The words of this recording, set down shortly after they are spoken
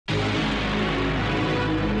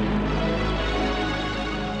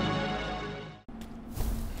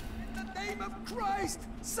Christ!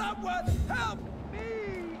 Someone help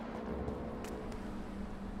me!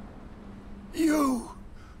 You!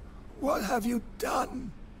 What have you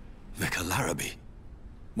done? Vicar Larrabee,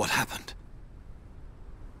 what happened?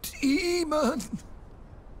 Demon!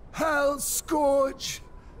 Hell Scourge!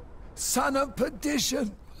 Son of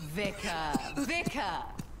perdition! Vicar!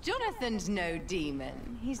 Jonathan's no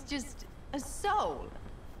demon. He's just a soul.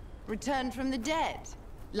 Returned from the dead.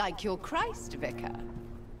 Like your Christ, Vicar.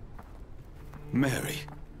 Mary,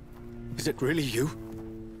 is it really you?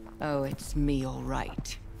 Oh, it's me, all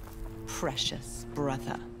right. Precious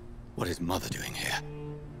brother. What is Mother doing here?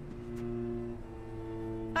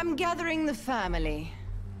 I'm gathering the family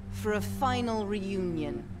for a final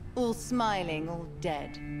reunion. All smiling, all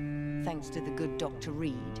dead. Thanks to the good Dr.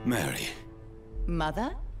 Reed. Mary.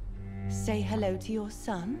 Mother, say hello to your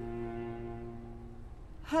son.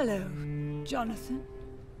 Hello, Jonathan.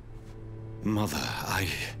 Mother,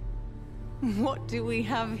 What do we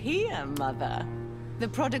have here, Mother? The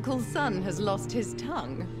prodigal son has lost his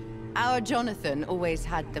tongue. Our Jonathan always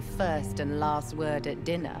had the first and last word at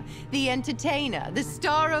dinner. The entertainer, the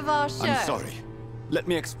star of our show. I'm sorry. Let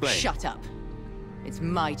me explain. Shut up. It's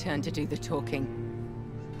my turn to do the talking.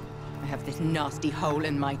 I have this nasty hole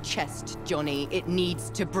in my chest, Johnny. It needs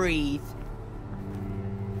to breathe.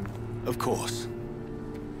 Of course.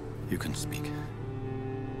 You can speak.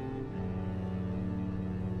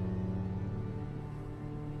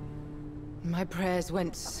 My prayers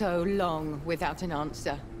went so long without an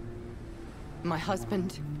answer. My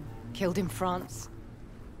husband, killed in France.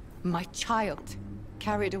 My child,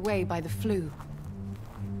 carried away by the flu.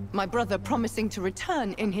 My brother promising to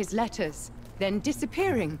return in his letters, then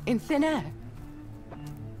disappearing in thin air.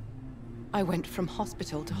 I went from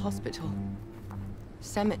hospital to hospital.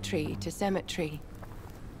 Cemetery to cemetery.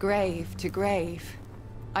 Grave to grave.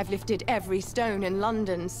 I've lifted every stone in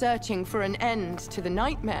London, searching for an end to the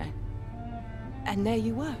nightmare. And there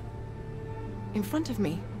you were. In front of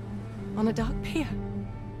me. On a dark pier.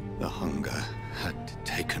 The hunger had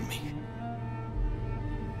taken me.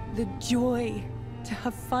 The joy to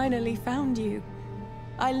have finally found you.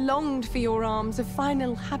 I longed for your arms, a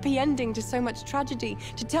final happy ending to so much tragedy,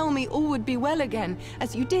 to tell me all would be well again,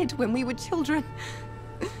 as you did when we were children.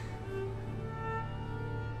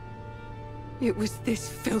 It was this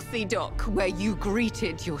filthy dock where you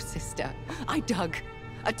greeted your sister. I dug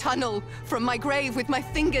a tunnel from my grave with my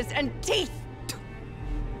fingers and teeth.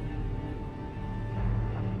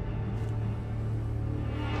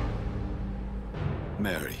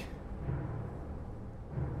 Mary.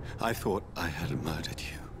 I thought I had murdered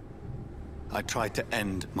you. I tried to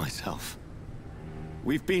end myself.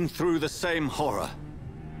 We've been through the same horror.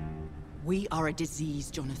 We are a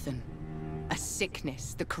disease, Jonathan. A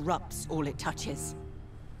sickness that corrupts all it touches.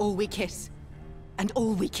 All we kiss, and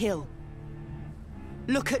all we kill.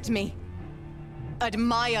 Look at me.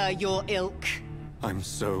 Admire your ilk. I'm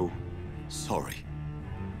so sorry.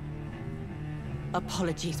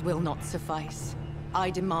 Apologies will not suffice. I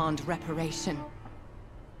demand reparation.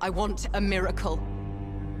 I want a miracle.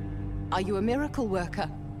 Are you a miracle worker,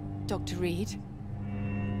 Dr. Reed?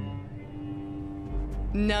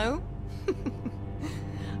 No?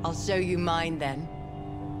 I'll show you mine then.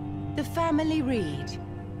 The family Reed,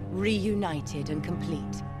 reunited and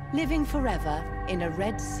complete, living forever in a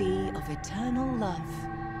red sea of eternal love.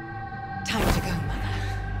 Time to go,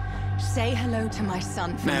 Mother. Say hello to my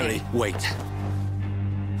son for me. Mary, wait.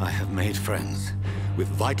 I have made friends with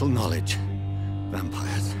vital knowledge.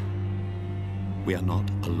 Vampires. We are not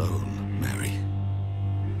alone, Mary.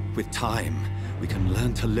 With time, we can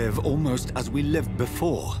learn to live almost as we lived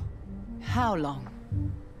before. How long?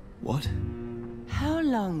 What? How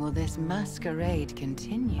long will this masquerade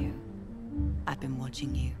continue? I've been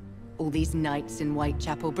watching you. All these nights in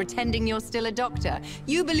Whitechapel, pretending you're still a doctor.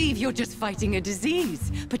 You believe you're just fighting a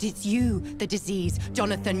disease. But it's you, the disease.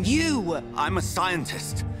 Jonathan, you! I'm a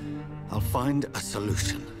scientist. I'll find a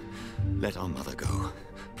solution. Let our mother go,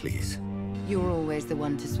 please. You're always the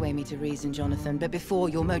one to sway me to reason, Jonathan. But before,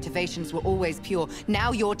 your motivations were always pure.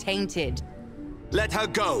 Now you're tainted. Let her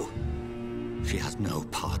go! She has no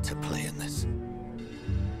part to play in this.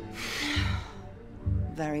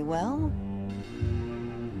 Very well.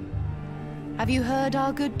 Have you heard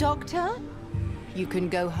our good doctor? You can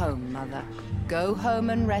go home, Mother. Go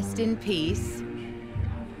home and rest in peace.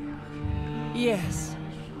 Yes,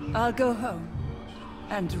 I'll go home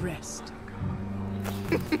and rest.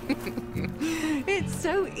 It's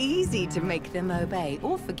so easy to make them obey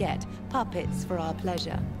or forget. Puppets for our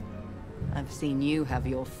pleasure. I've seen you have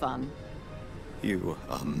your fun. You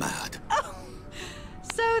are mad. Oh,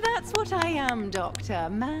 so that's what I am, Doctor.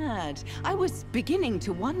 Mad. I was beginning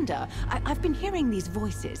to wonder. I've been hearing these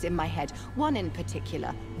voices in my head. One in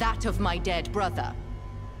particular, that of my dead brother.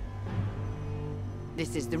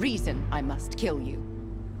 This is the reason I must kill you.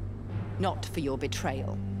 Not for your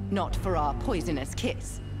betrayal. Not for our poisonous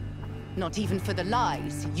kiss. Not even for the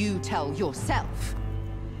lies you tell yourself.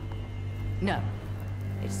 No.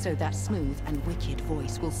 It's so that smooth and wicked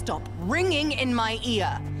voice will stop ringing in my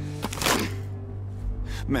ear.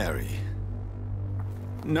 Mary.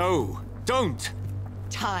 No, don't!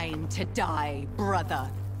 Time to die,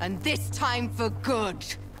 brother. And this time for good.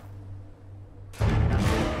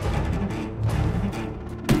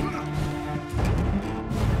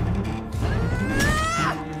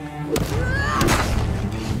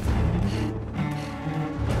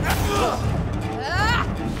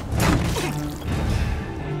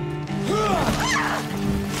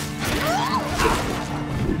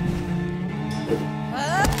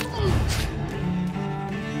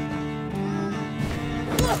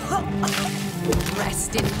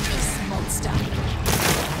 Rest in peace, monster.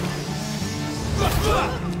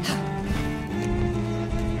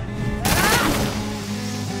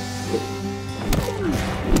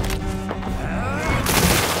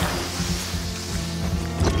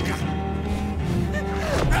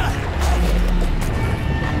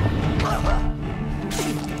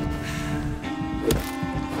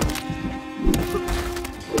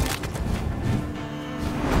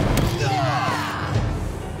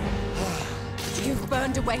 You've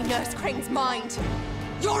burned away Nurse Crane's mind.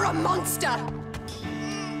 You're a monster!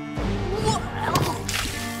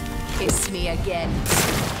 Kiss me again,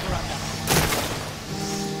 brother.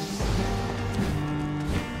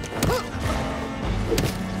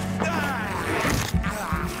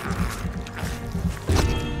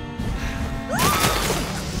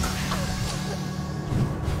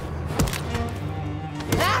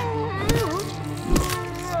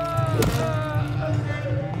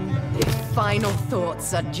 Final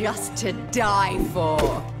thoughts are just to die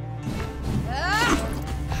for.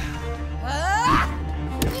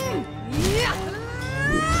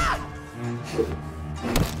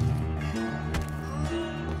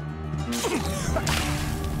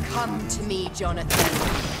 Come to me, Jonathan.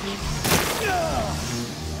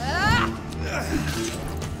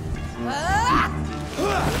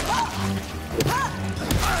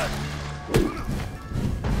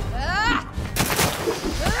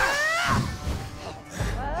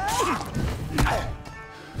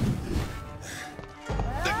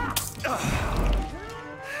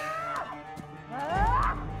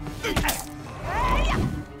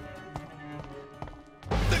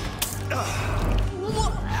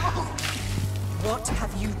 What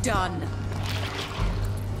have you done?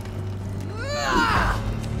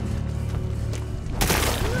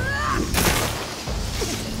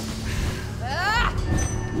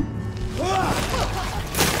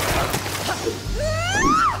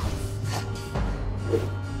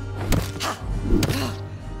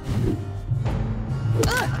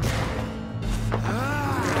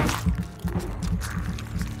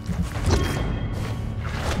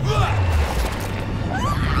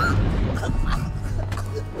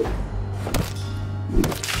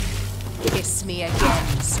 Kiss me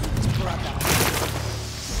again, sweet brother.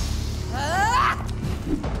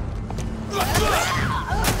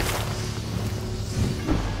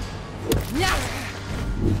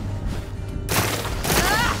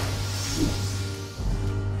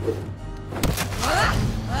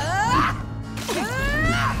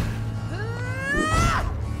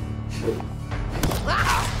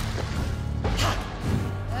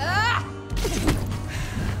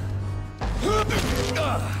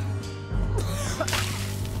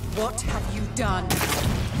 What have you done?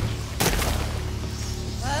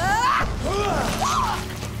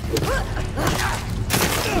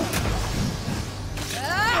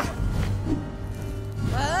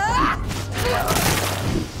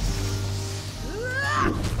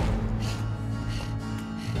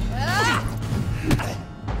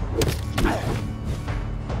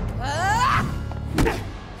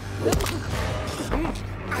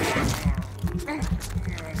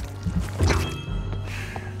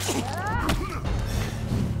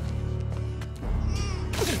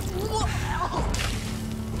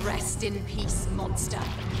 Rest in peace, monster.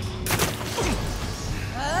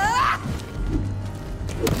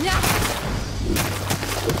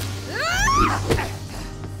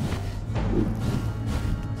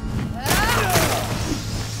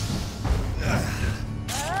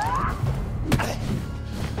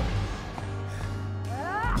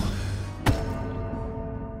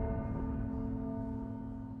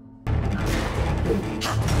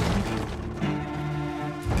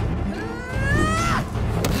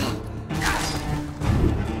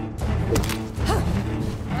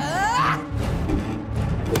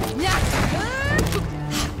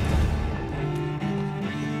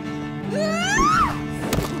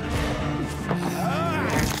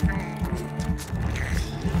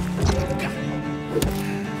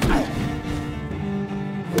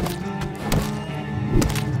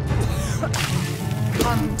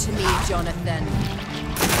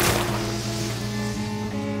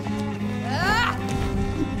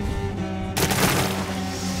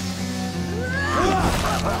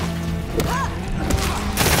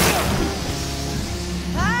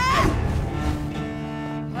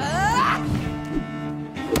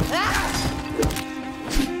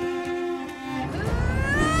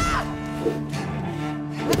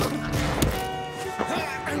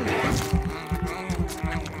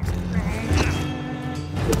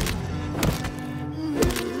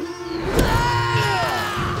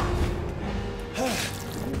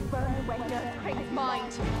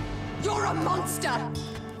 monster!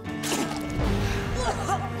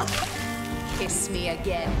 Kiss me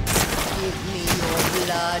again. Give me your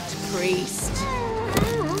blood, priest.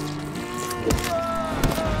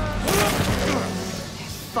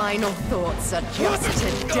 Final thoughts are just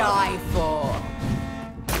to die for.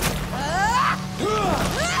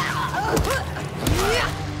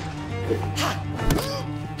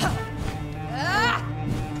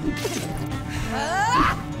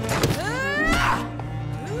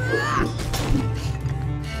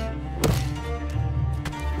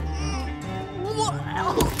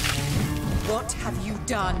 What have you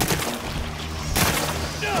done?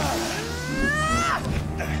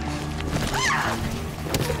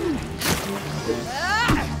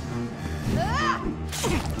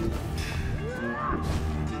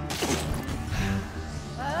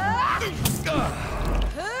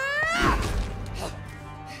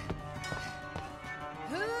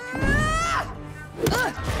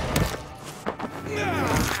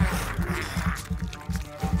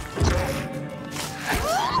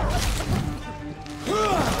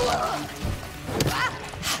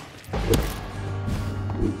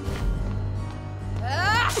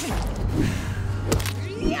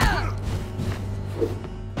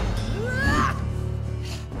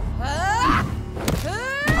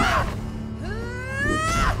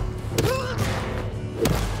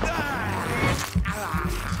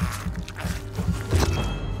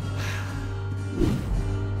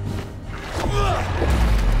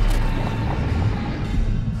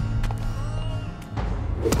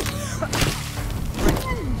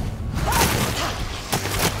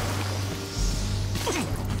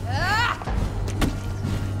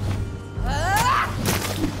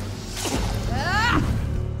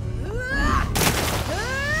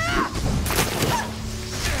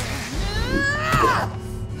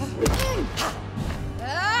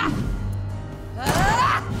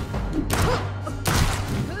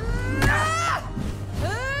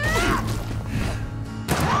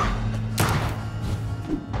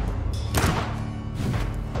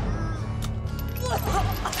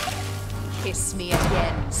 Kiss me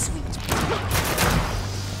again, sweet pea.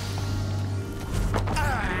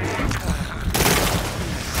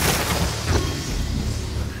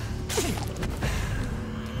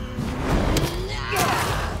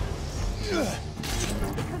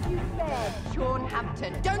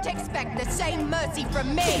 Don't expect the same mercy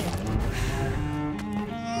from me!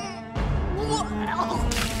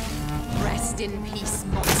 Rest in peace,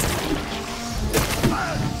 monster.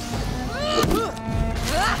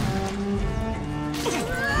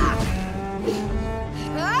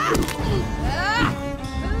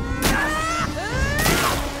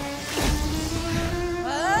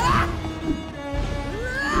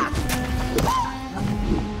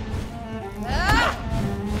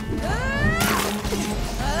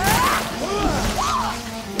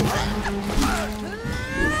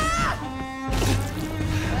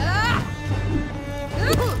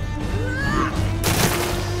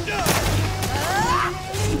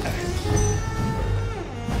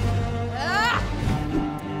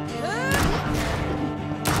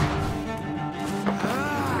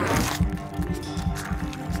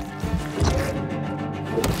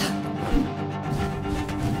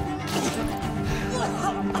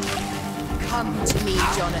 Come to me,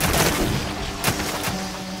 Jonathan.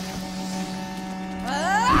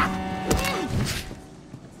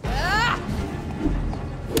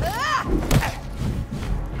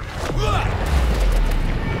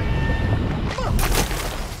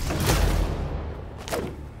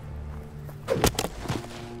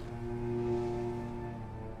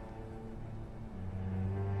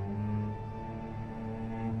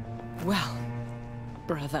 Well,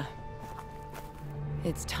 brother.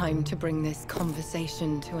 It's time to bring this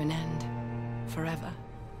conversation to an end. Forever.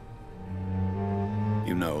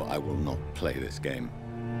 You know I will not play this game.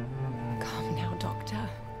 Calm now, Doctor.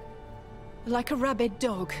 Like a rabid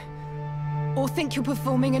dog. Or think you're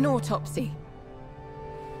performing an autopsy.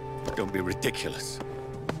 Don't be ridiculous.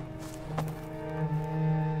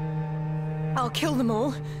 I'll kill them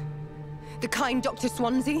all. The kind Dr.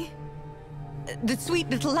 Swansea. The sweet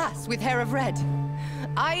little lass with hair of red.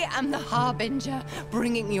 I am the Harbinger,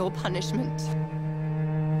 bringing your punishment.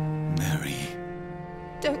 Mary.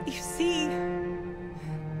 Don't you see?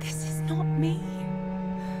 This is not me.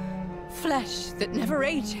 Flesh that never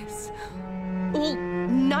ages. All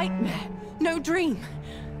nightmare, no dream.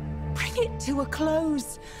 Bring it to a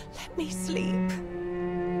close. Let me sleep.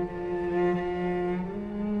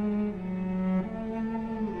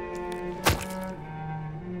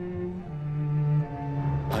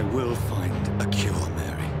 I will find a cure,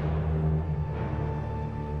 Mary.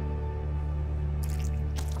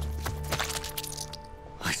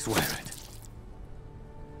 swear it.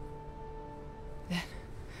 Then,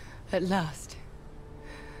 at last,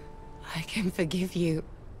 I can forgive you.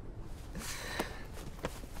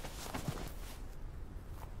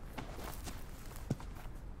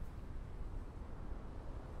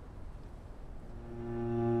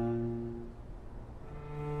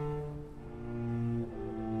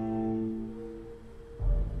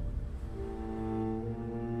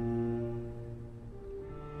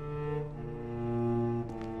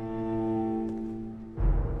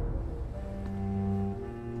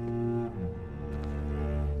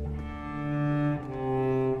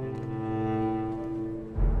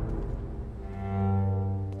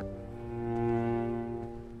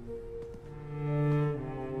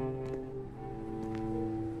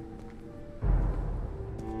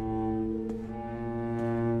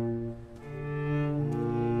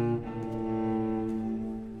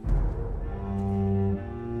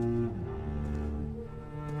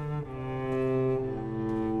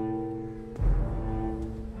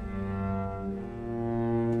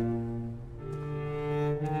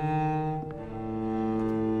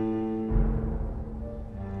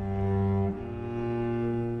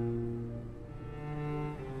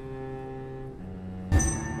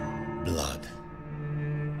 Blood.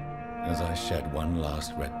 As I shed one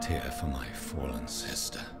last red tear for my fallen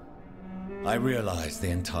sister, I realize the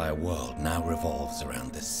entire world now revolves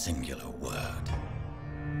around this singular word.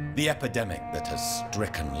 The epidemic that has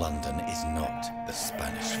stricken London is not the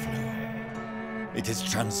Spanish flu. It is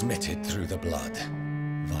transmitted through the blood,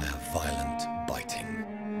 via violent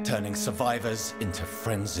biting, turning survivors into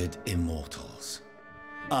frenzied immortals.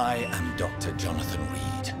 I am Dr. Jonathan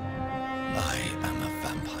Reed. I am a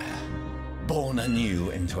vampire, born anew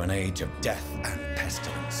into an age of death and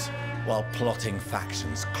pestilence. While plotting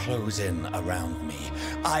factions close in around me,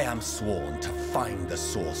 I am sworn to find the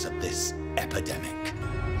source of this epidemic.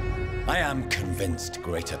 I am convinced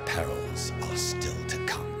greater perils are still to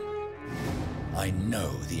come. I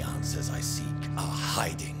know the answers I seek are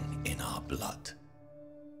hiding in our blood.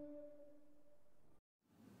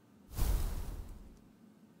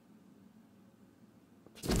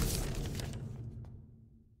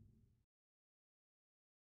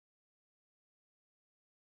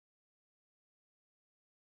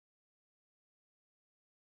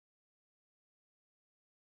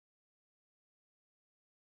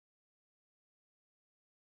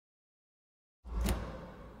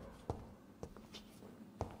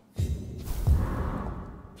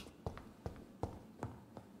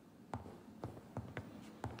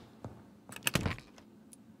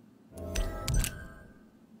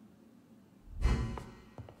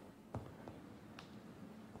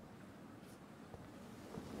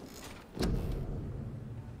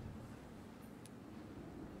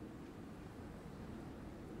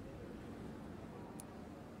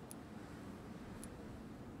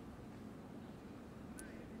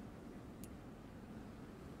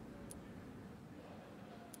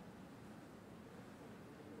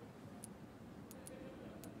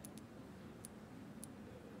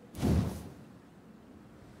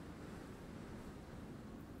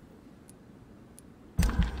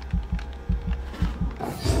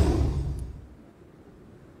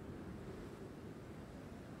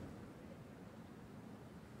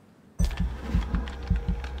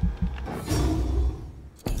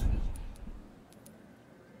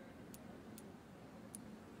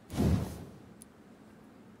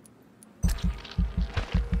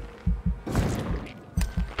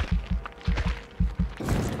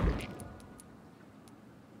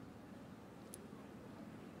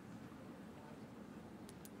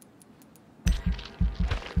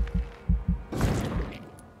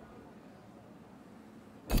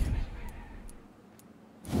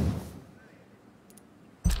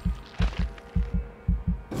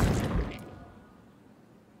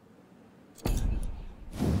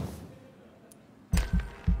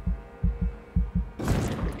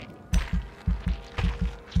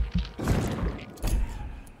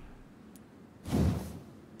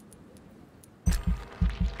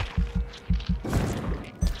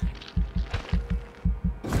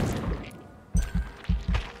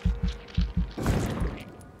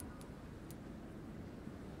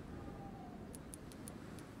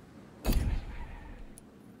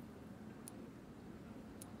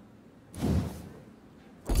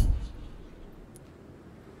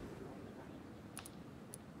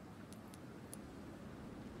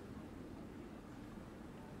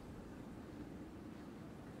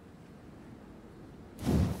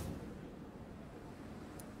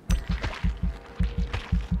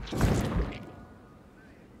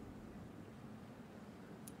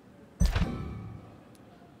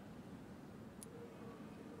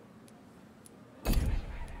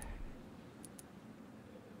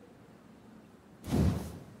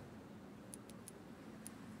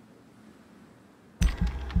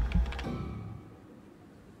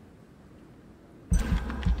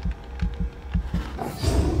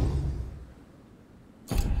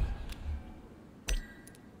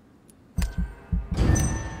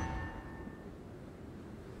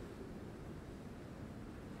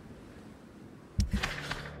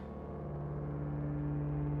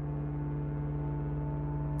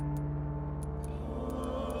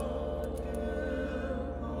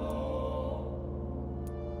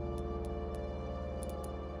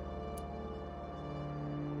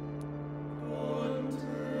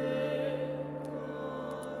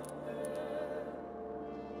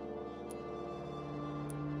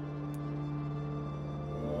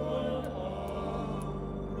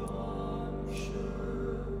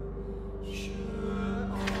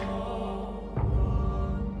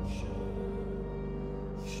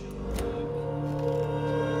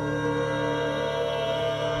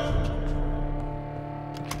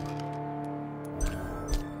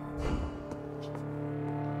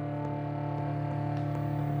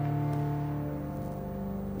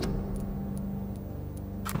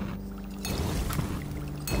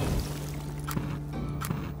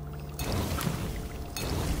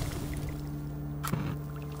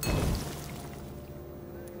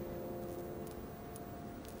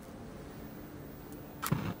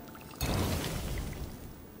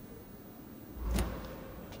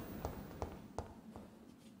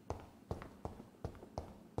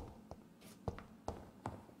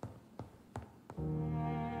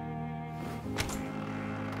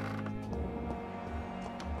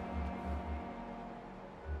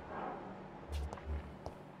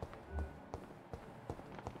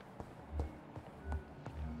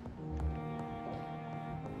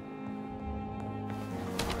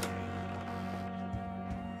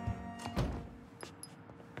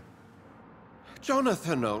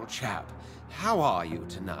 Jonathan, old chap, how are you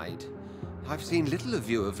tonight? I've seen little of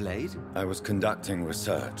you of late. I was conducting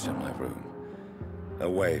research in my room,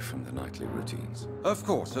 away from the nightly routines. Of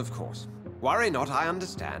course, of course. Worry not, I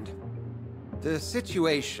understand. The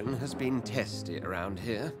situation has been testy around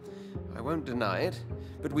here. I won't deny it,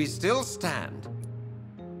 but we still stand.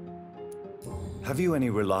 Have you any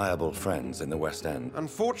reliable friends in the West End?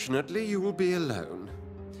 Unfortunately, you will be alone.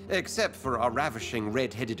 Except for our ravishing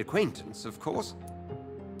red-headed acquaintance, of course.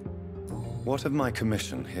 What of my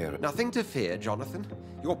commission here? Nothing to fear, Jonathan.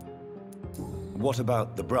 What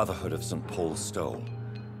about the Brotherhood of St. Paul's Stole?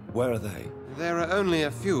 Where are they? There are only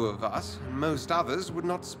a few of us, and most others would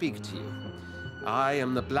not speak to you. I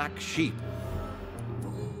am the Black Sheep.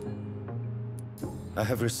 I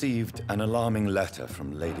have received an alarming letter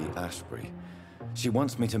from Lady Ashbury. She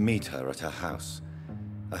wants me to meet her at her house.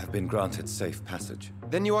 I have been granted safe passage.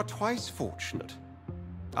 Then you are twice fortunate.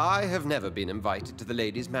 I have never been invited to the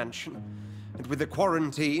lady's mansion, and with the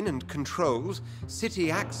quarantine and controls, city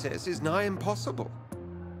access is nigh impossible.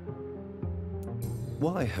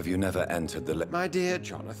 Why have you never entered the My dear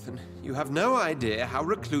Jonathan, you have no idea how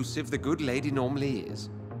reclusive the good lady normally is,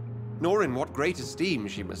 nor in what great esteem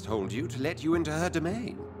she must hold you to let you into her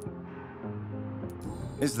domain.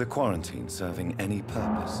 Is the quarantine serving any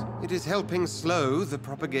purpose? It is helping slow the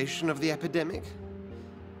propagation of the epidemic.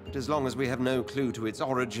 But as long as we have no clue to its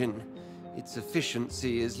origin, its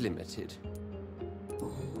efficiency is limited.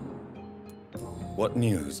 What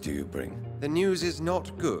news do you bring? The news is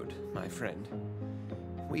not good, my friend.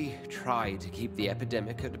 We try to keep the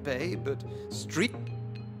epidemic at bay, but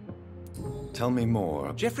Tell me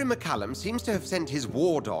more. Geoffrey McCallum seems to have sent his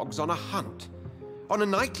war dogs on a hunt. On a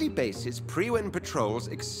nightly basis, Prewen patrols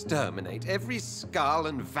exterminate every skull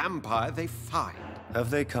and vampire they find. Have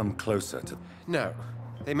they come closer to... No.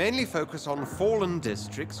 They mainly focus on fallen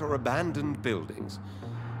districts or abandoned buildings.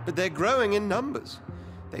 But they're growing in numbers.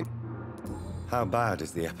 How bad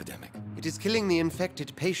is the epidemic? It is killing the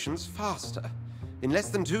infected patients faster. In less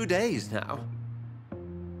than 2 days now.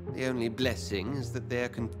 The only blessing is that they're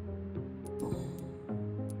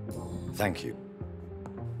Thank you.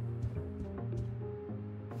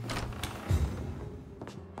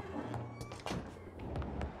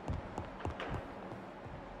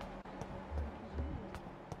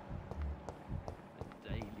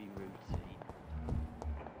 Daily routine.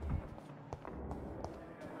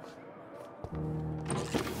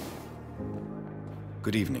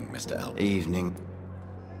 Good evening, Mr. L. Evening.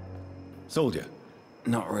 Soldier.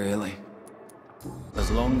 Not really.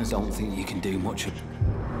 As long as I don't think you can do much of...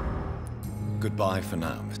 Goodbye for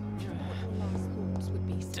now, Mr.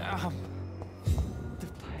 Damn. The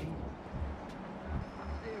pain.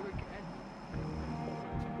 Here again.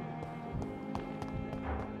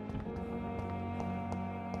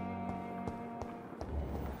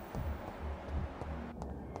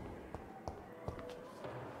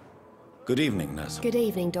 Good evening, nurse. Good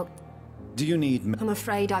evening, Doc. Do you need me? I'm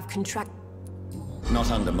afraid I've contracted...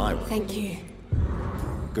 Not under my roof. Thank you.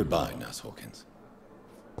 Goodbye, Nurse Hawkins.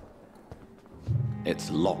 It's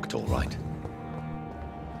locked, all right.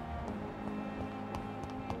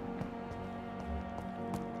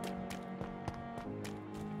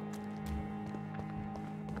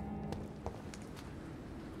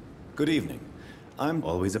 Good evening. I'm...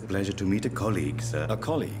 Always a pleasure to meet a colleague, sir. A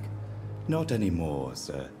colleague? Not anymore,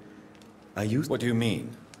 sir. I used... What do you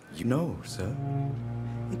mean? No, sir.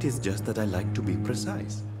 It is just that I like to be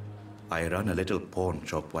precise. I run a little pawn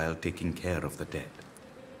shop while taking care of the dead.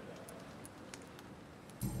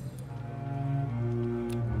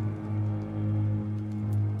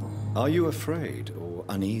 Are you afraid or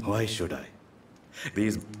uneasy? Why should I?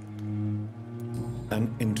 These...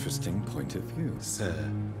 An interesting point of view. Sir,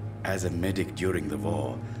 as a medic during the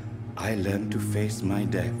war, I learned to face my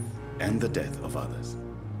death and the death of others.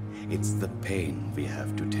 It's the pain we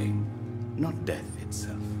have to tame, not death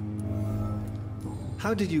itself.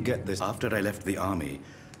 How did you get this? After I left the army...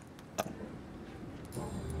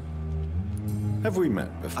 Have we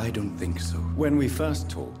met before? I don't think so. When we first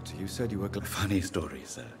talked, you said you were... Funny story,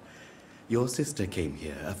 sir. Your sister came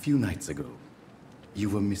here a few nights ago. You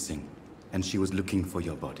were missing, and she was looking for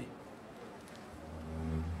your body.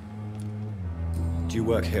 Do you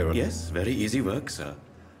work here? Yes, very easy work, sir.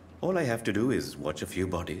 All I have to do is watch a few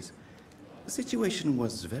bodies. The situation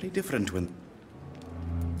was very different when...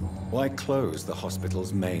 Why close the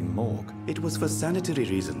hospital's main morgue? It was for sanitary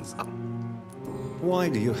reasons. Why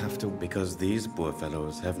do you have to... Because these poor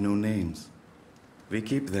fellows have no names. We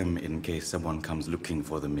keep them in case someone comes looking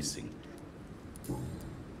for the missing.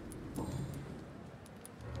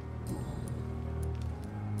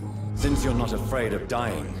 Since you're not afraid of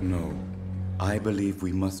dying... No. I believe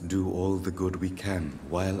we must do all the good we can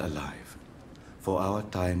while alive. For our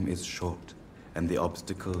time is short, and the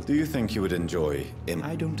obstacles... Do you think you would enjoy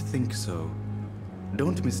I don't think so.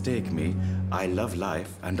 Don't mistake me. I love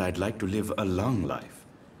life, and I'd like to live a long life.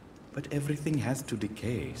 But everything has to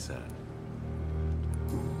decay, sir.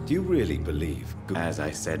 Do you really believe... As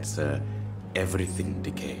I said, sir, everything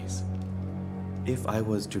decays. If I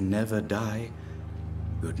was to never die,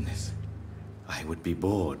 goodness, I would be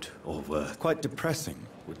bored or worse. Quite depressing.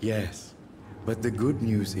 Yes, but the good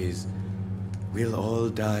news is, we'll all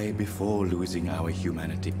die before losing our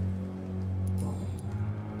humanity.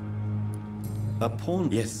 A pawn?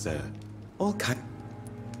 Yes, sir. All kind.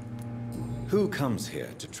 Who comes here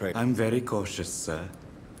to trade? I'm very cautious, sir.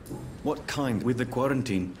 What kind? With the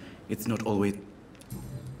quarantine, it's not always...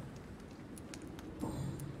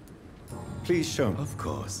 Please show me. Of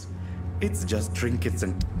course. It's just trinkets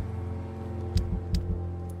and...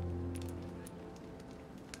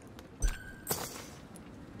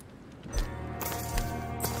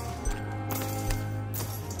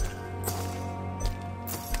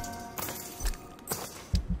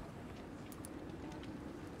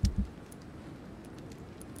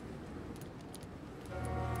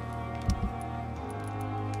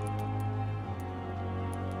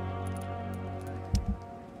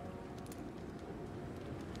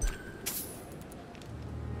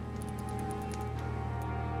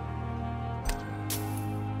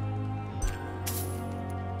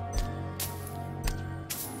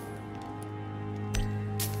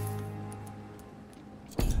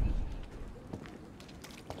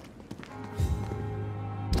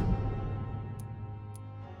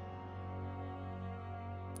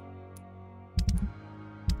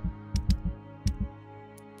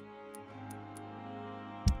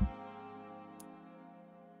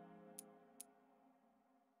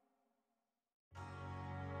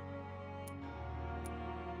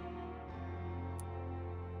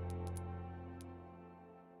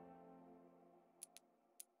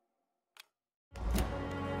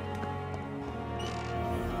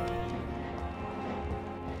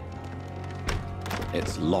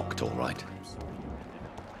 It's locked, all right.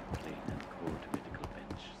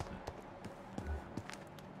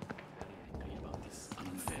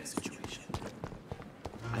 Unfair situation.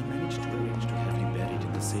 I managed to arrange to have him buried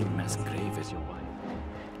in the same mass grave as your wife.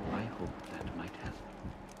 I hope that might help.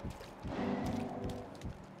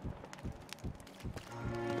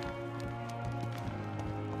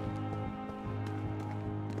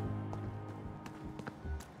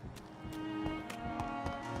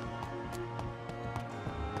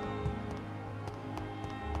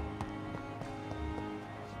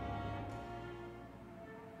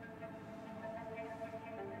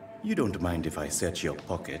 You don't mind if I search your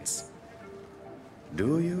pockets,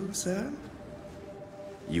 do you, sir?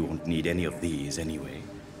 You won't need any of these anyway.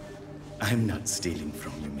 I'm not stealing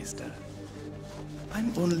from you, mister.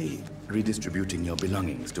 I'm only redistributing your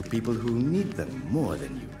belongings to people who need them more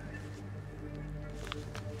than you.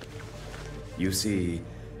 You see,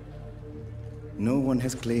 no one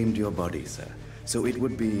has claimed your body, sir, so it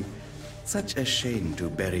would be such a shame to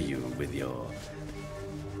bury you with your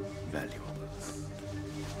valuables.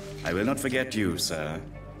 I will not forget you, sir.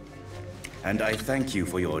 And I thank you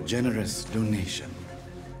for your generous donation.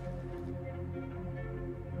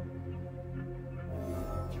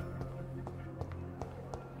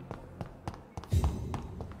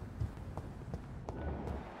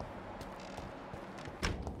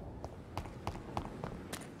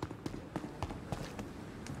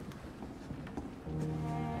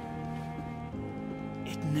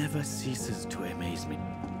 It never ceases to amaze me.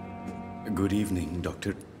 Good evening,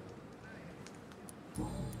 Doctor.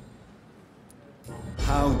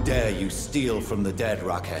 How dare you steal from the dead,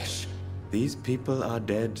 Rakesh? These people are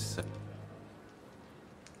dead, sir.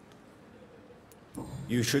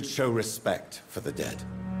 You should show respect for the dead.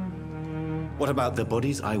 What about The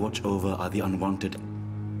bodies I watch over are the unwanted.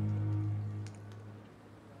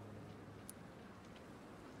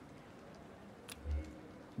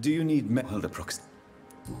 Do you need Well, the prox...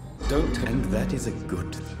 Don't... And that is a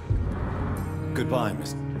good thing. Goodbye,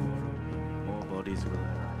 Mr. More bodies will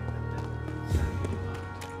arrive.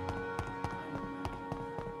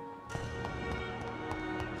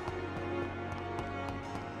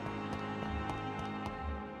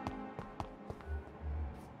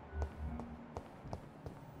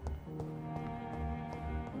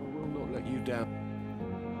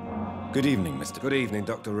 Good evening, Mr. Good evening,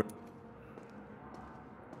 Dr.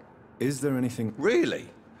 Is there anything... Really?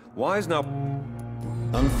 Why is now...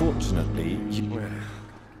 Unfortunately,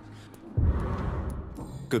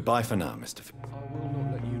 Goodbye for now, Mr. I will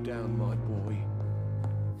not let you down, my boy.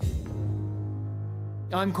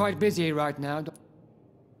 I'm quite busy right now.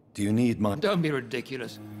 Do you need my... Don't be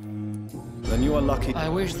ridiculous. Then you are lucky. I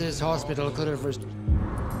wish this hospital could have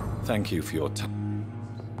Thank you for your time.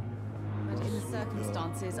 But in the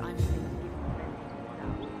circumstances, I'm...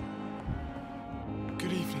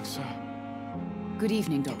 Good evening, sir. Good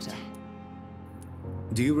evening, Doctor.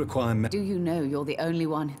 Do you require Do you know you're the only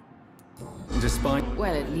one? Despite...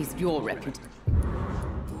 Well, at least your reputation.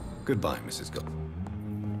 Goodbye, Mrs. Gold.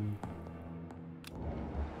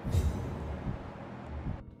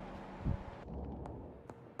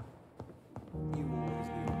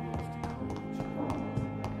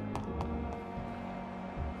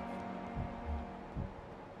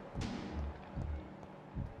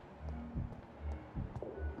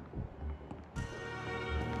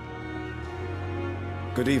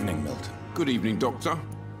 Good evening, Milton. Good evening, Doctor.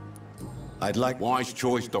 I'd like... Wise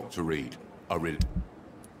choice, Dr. Reed. I really...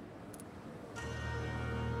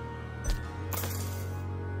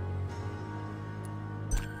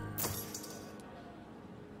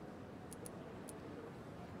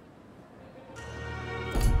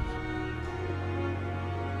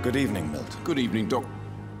 Good evening, Milton. Good evening, Doc.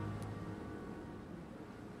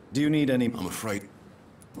 Do you need any... I'm afraid...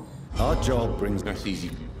 Our job brings... That's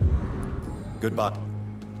easy. Goodbye.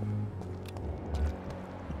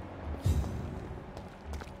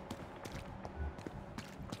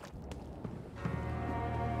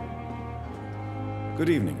 Good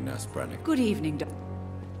evening, Nurse Brannick. Good evening, Doctor.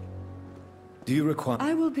 Do you require...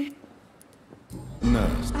 I will be...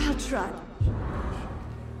 Nurse. I'll try.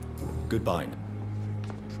 Goodbye.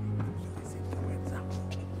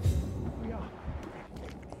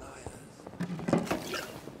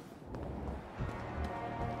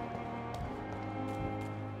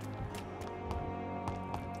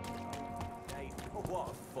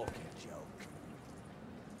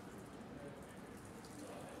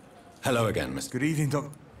 Hello again, Mr. Good evening,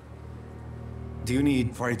 Doc. Do you need...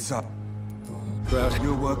 Afraid so. Throughout...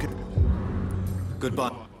 You're working...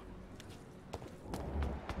 Goodbye.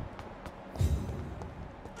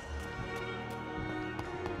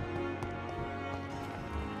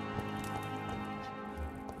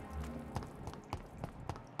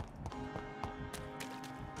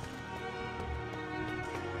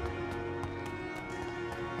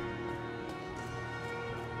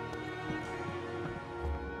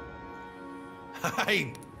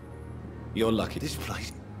 Hey! You're lucky. This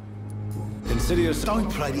place... Consider yourself... Don't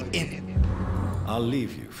play the in. I'll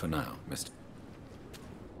leave you for now, Mr.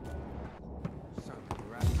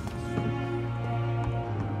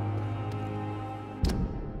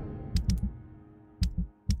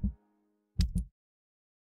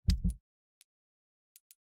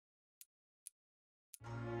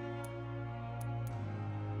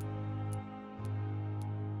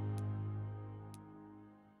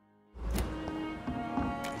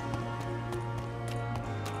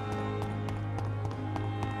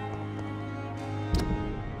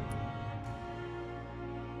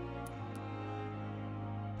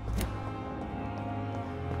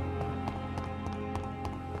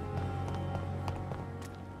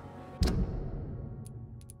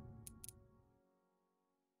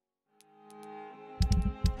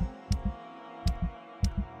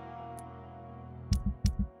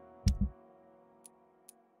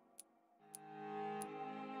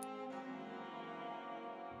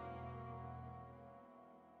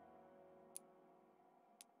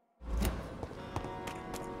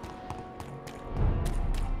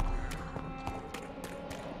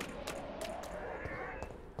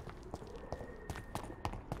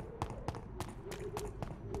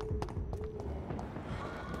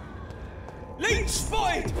 Leech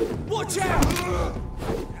spotted! Watch out!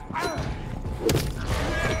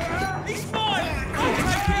 He's mine! I'll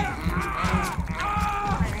take it!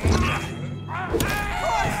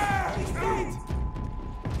 He's dead!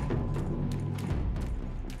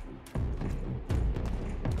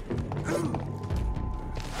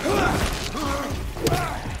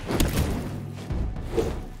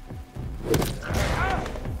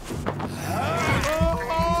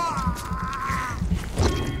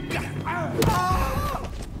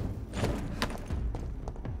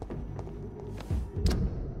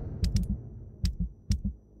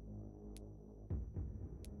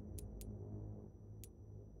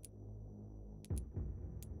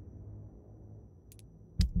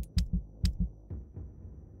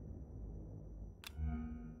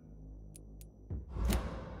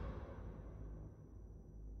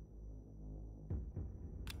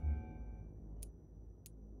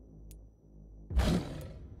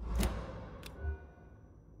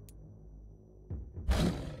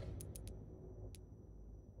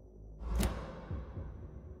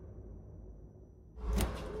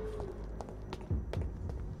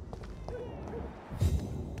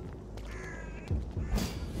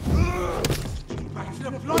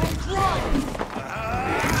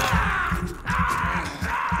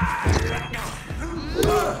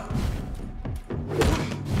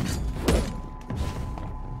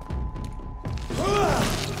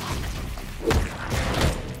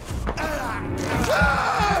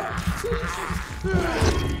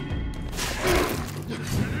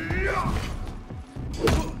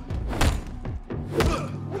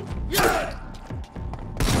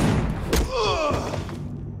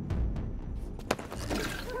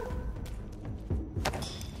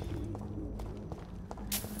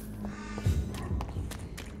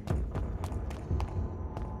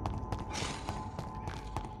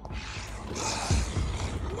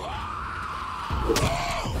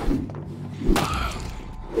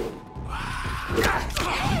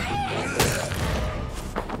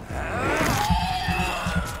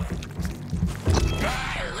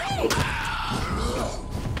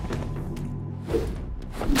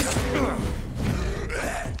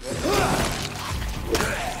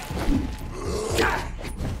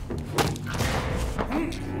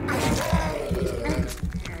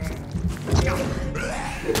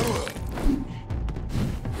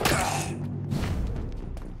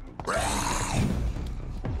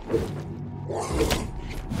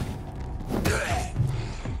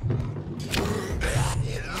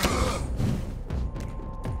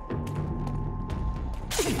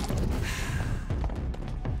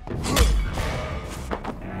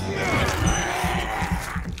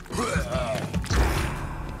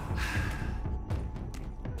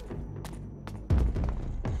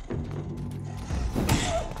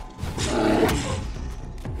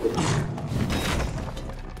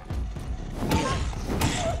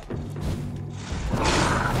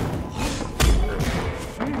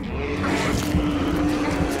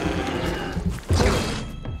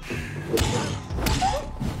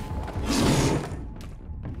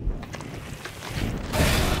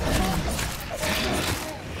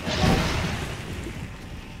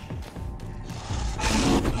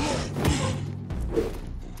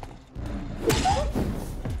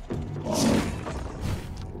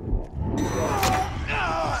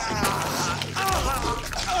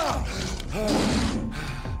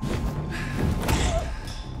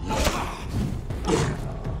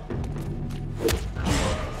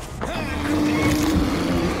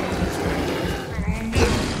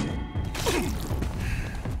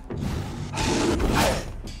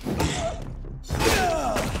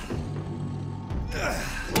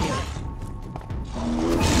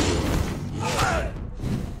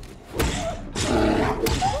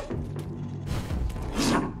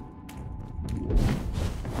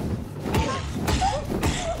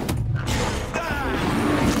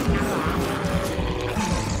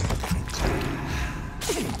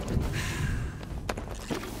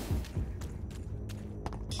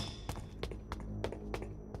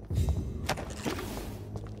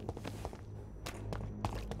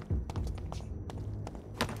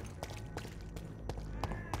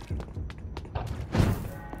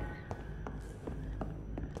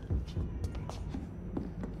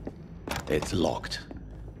 It's locked.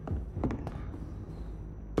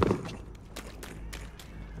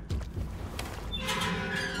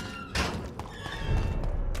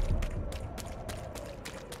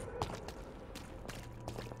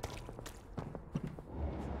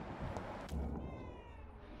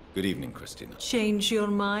 Good evening, Christina. Change your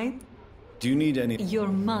mind? Do you need any... Your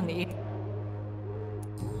money?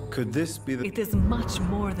 Could this be the... It is much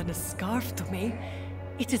more than a scarf to me.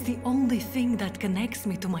 It is the only thing that connects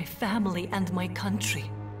me to my family and my country.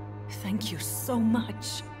 Thank you so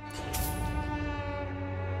much.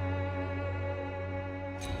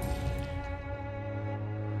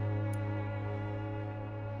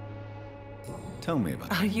 Tell me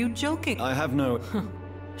about it. Are you joking? I have no...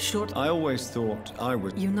 Short... I always thought I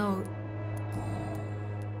would... You know...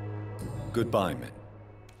 Goodbye, Mitt.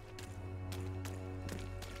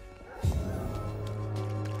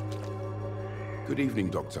 Good evening,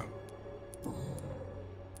 Doctor.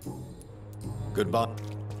 Goodbye.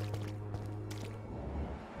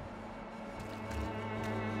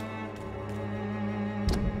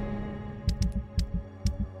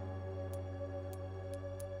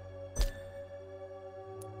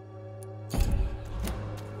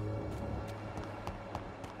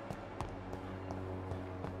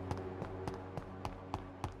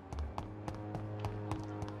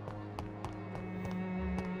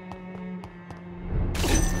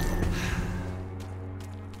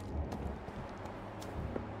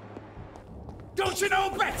 Don't you know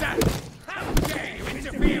better? How dare you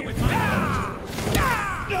interfere with my...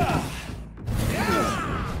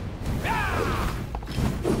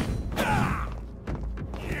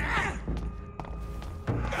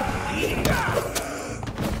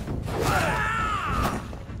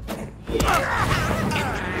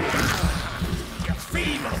 You're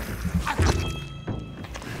feeble!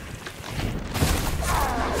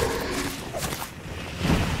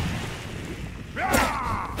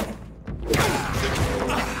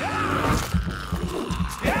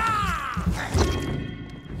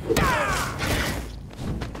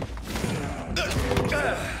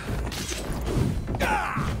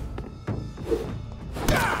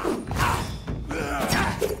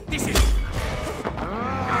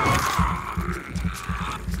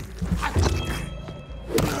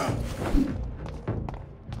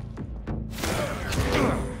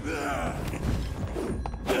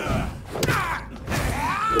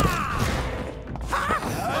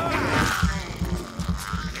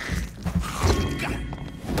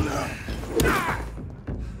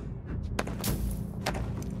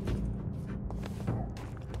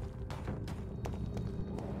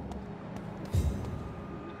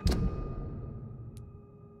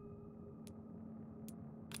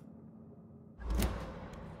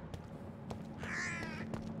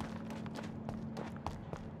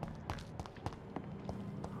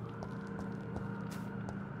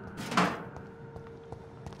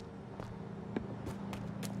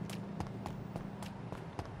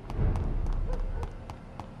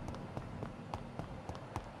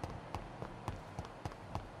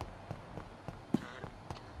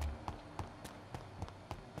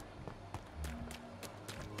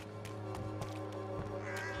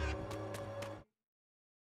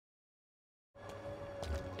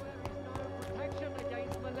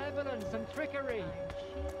 And trickery.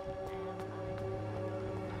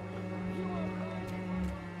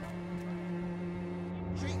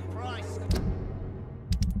 Cheap price.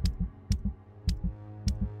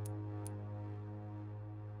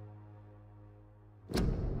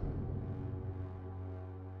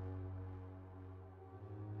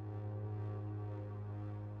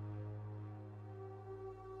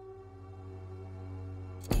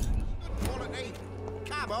 Good quality.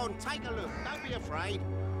 Come on, take a look. Don't be afraid.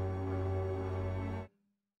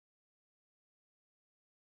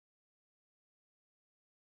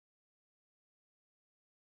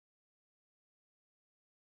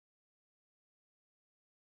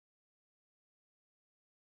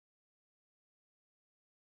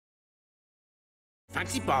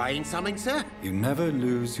 Fancy buying something, sir? You never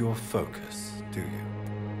lose your focus, do you?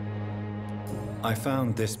 I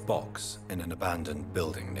found this box in an abandoned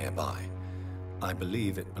building nearby. I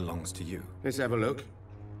believe it belongs to you. Let's have a look.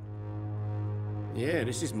 Yeah,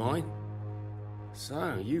 this is mine.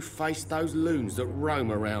 So, you faced those loons that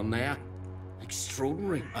roam around there.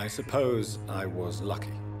 Extraordinary. I suppose I was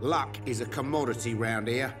lucky. Luck is a commodity round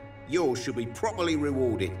here. Yours should be properly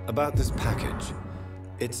rewarded. About this package,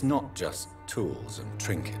 it's not just tools and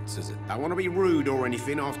trinkets, is it? I don't want to be rude or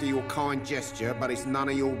anything after your kind gesture, but it's none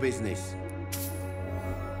of your business.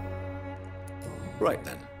 Right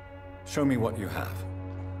then. Show me what you have.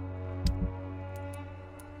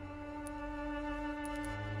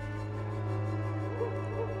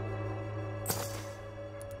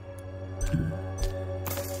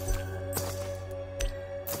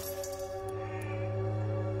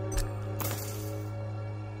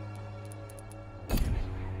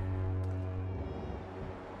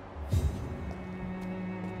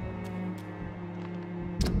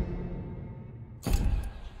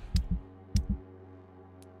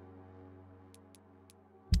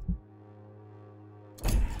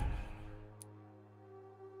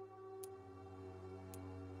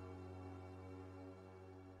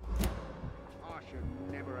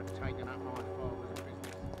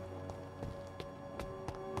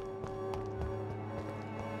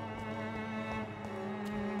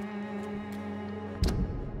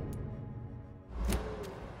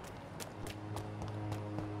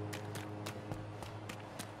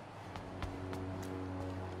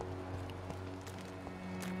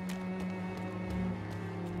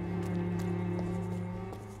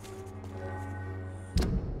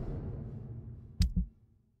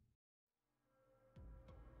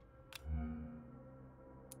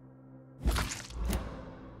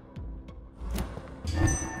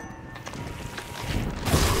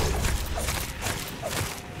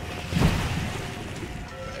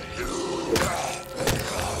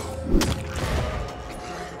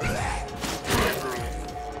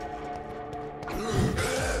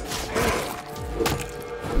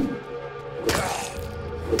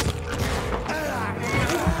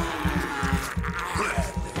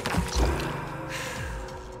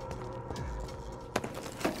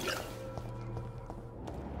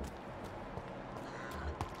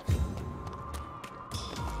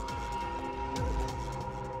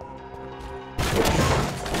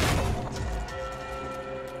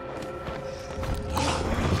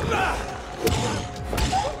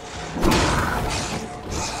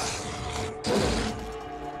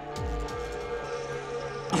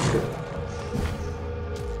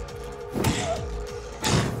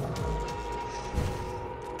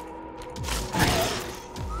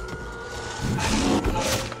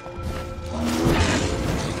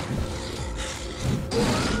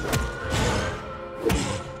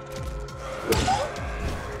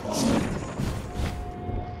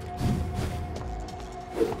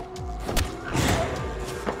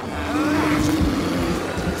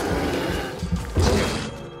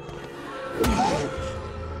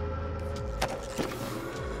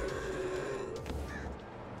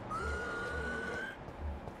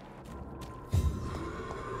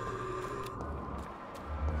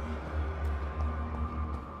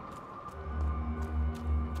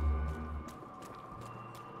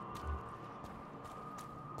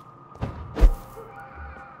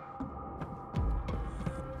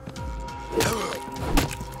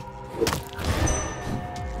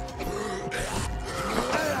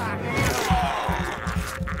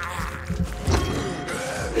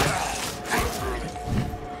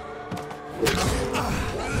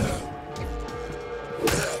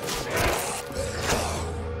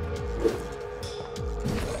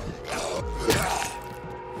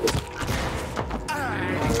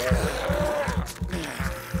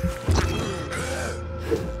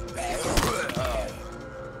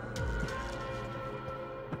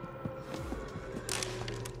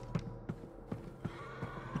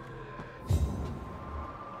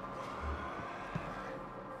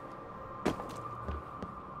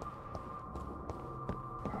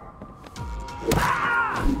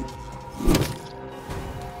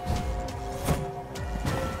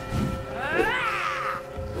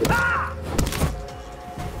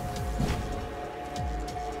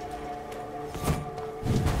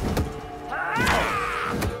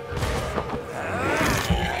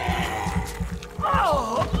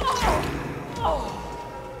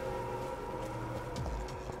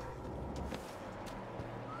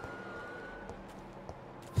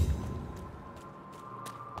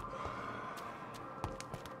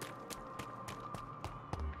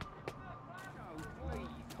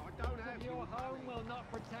 Home will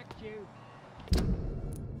not protect you.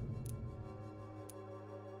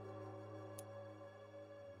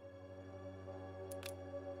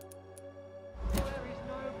 There is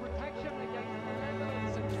no protection against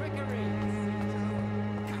malevolence and trickery.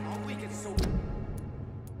 Come on, we can sort it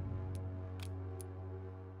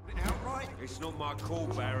out, right? It's not my call,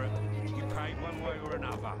 Barrett. You paid one way or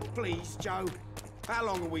another. Please, Joe. How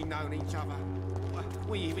long have we known each other?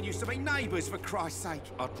 We even used to be neighbours, for Christ's sake.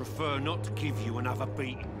 I'd prefer not to give you another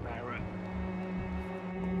beating, Barrett.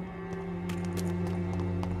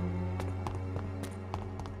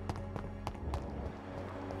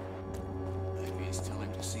 Maybe it's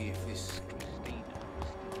time to see if this Christina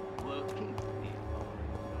is still working.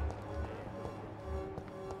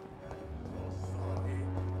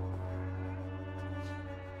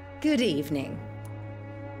 Good evening.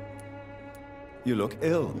 You look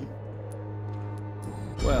ill.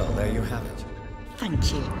 Well, there you have it.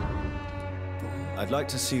 Thank you. I'd like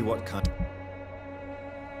to see what kind...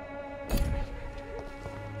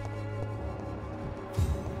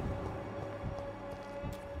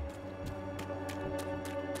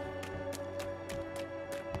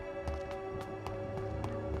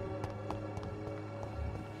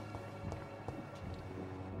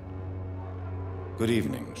 Good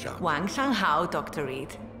evening, Jacques. 晚上好, Dr. Reed.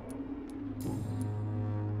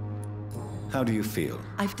 How do you feel?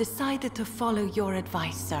 I've decided to follow your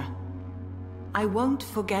advice, sir. I won't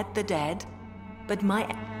forget the dead, but my...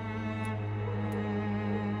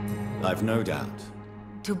 I've no doubt.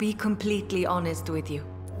 To be completely honest with you.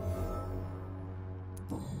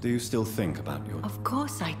 Do you still think about your... Of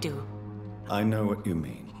course I do. I know what you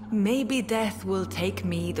mean. Maybe death will take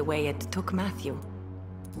me the way it took Matthew.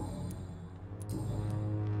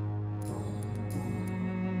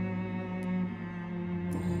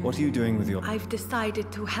 What are you doing with your... I've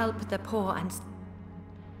decided to help the poor and...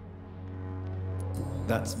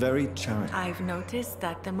 That's very charitable. I've noticed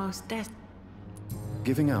that the most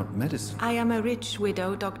Giving out medicine. I am a rich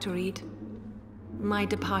widow, Dr. Reed. My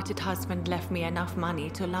departed husband left me enough money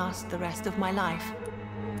to last the rest of my life.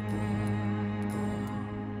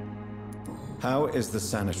 How is the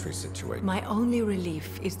sanitary situation? My only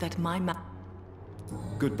relief is that my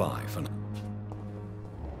Goodbye for now.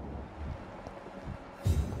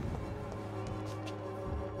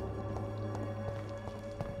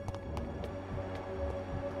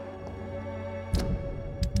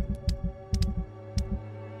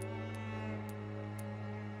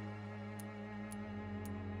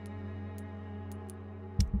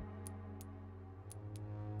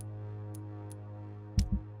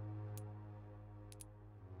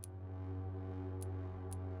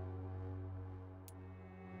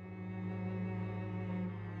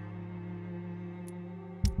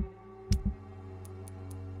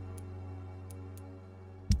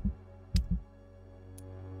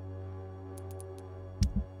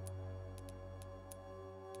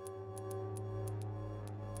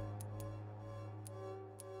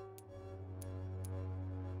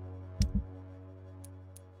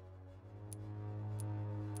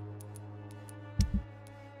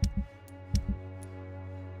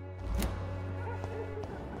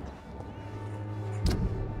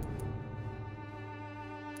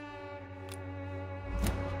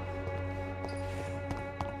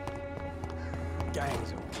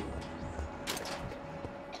 Gangs of...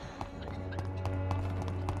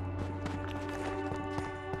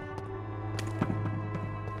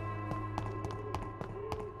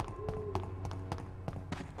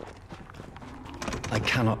 I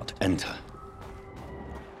cannot enter.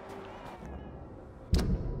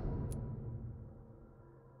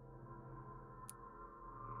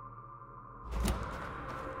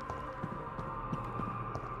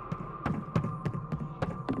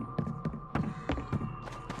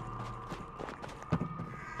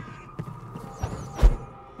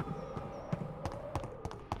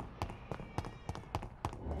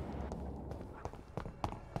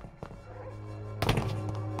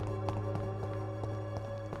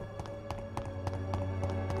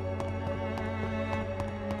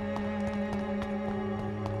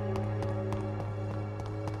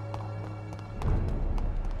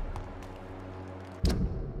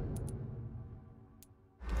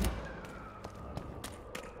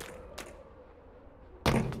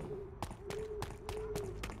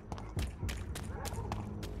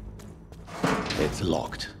 It's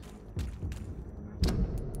locked.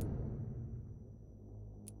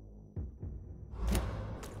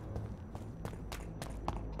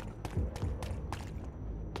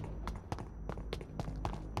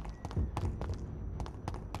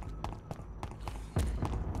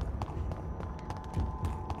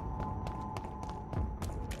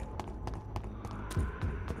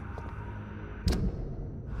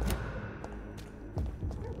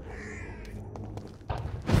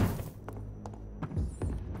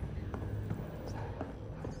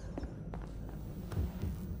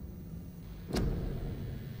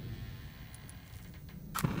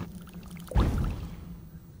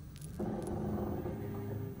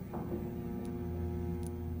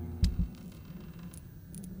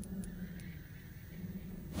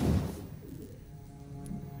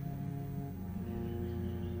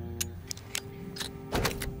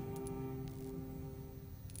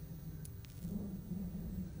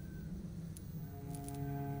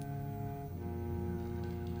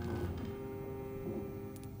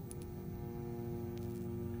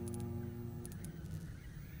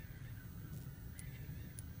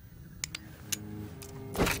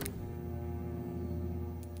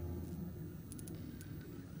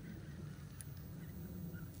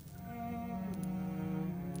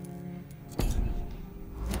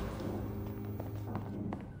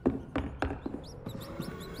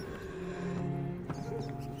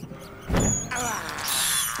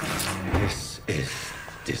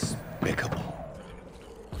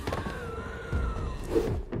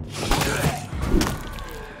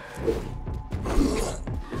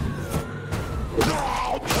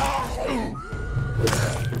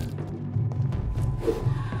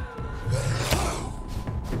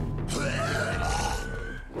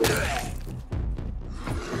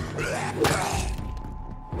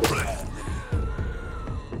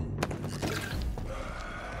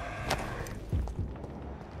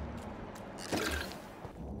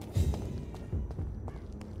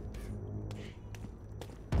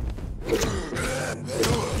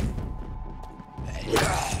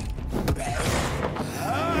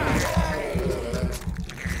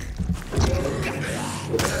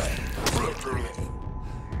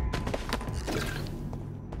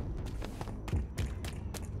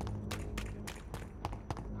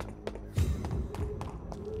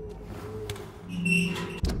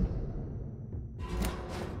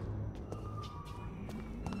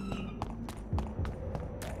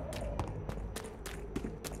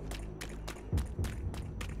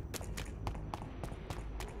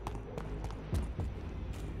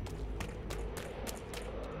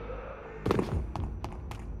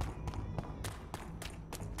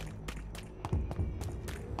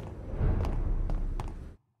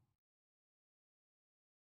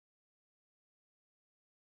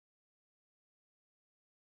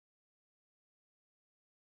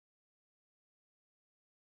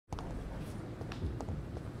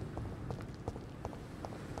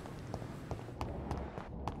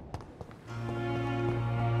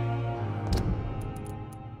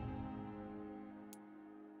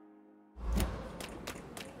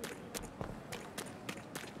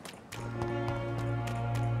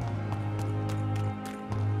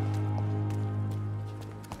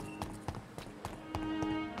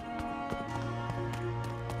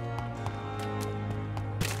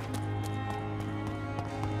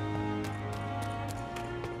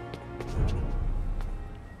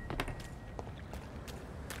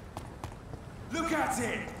 Look at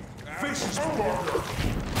it! Vicious bugger!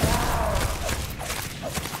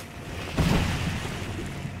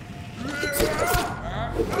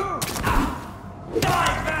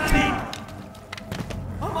 Die, vermin!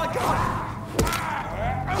 Oh my god!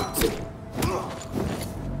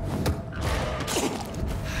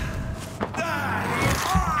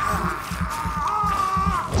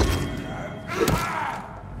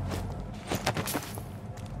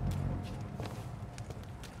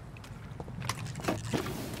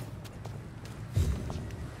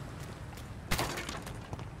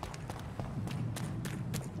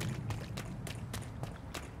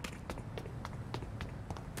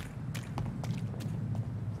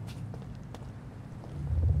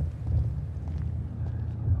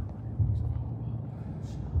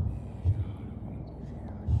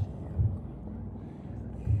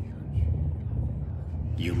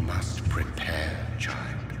 You must prepare,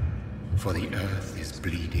 child, for the earth is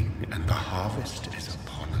bleeding and the harvest is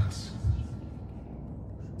upon us.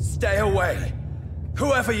 Stay away!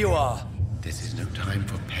 Whoever you are! This is no time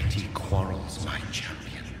for petty quarrels, my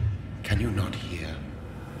champion. Can you not hear?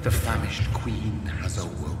 The famished queen has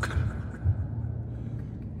awoken.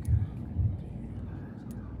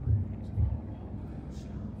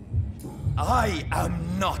 I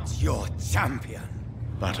am not your champion.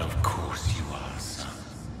 But of course you are, son.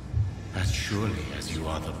 As surely as you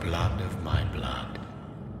are the blood of my blood.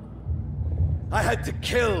 I had to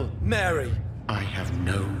kill Mary. I have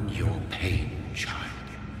known your pain, child.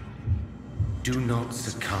 Do not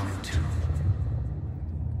succumb to...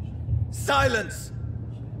 Silence!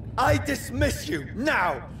 I dismiss you,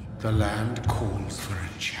 now! The land calls for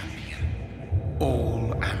a champion.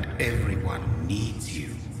 All and everyone needs you.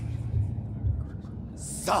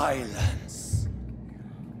 Silence!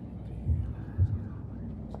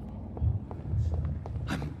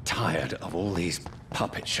 I'm tired of all these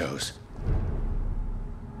puppet shows.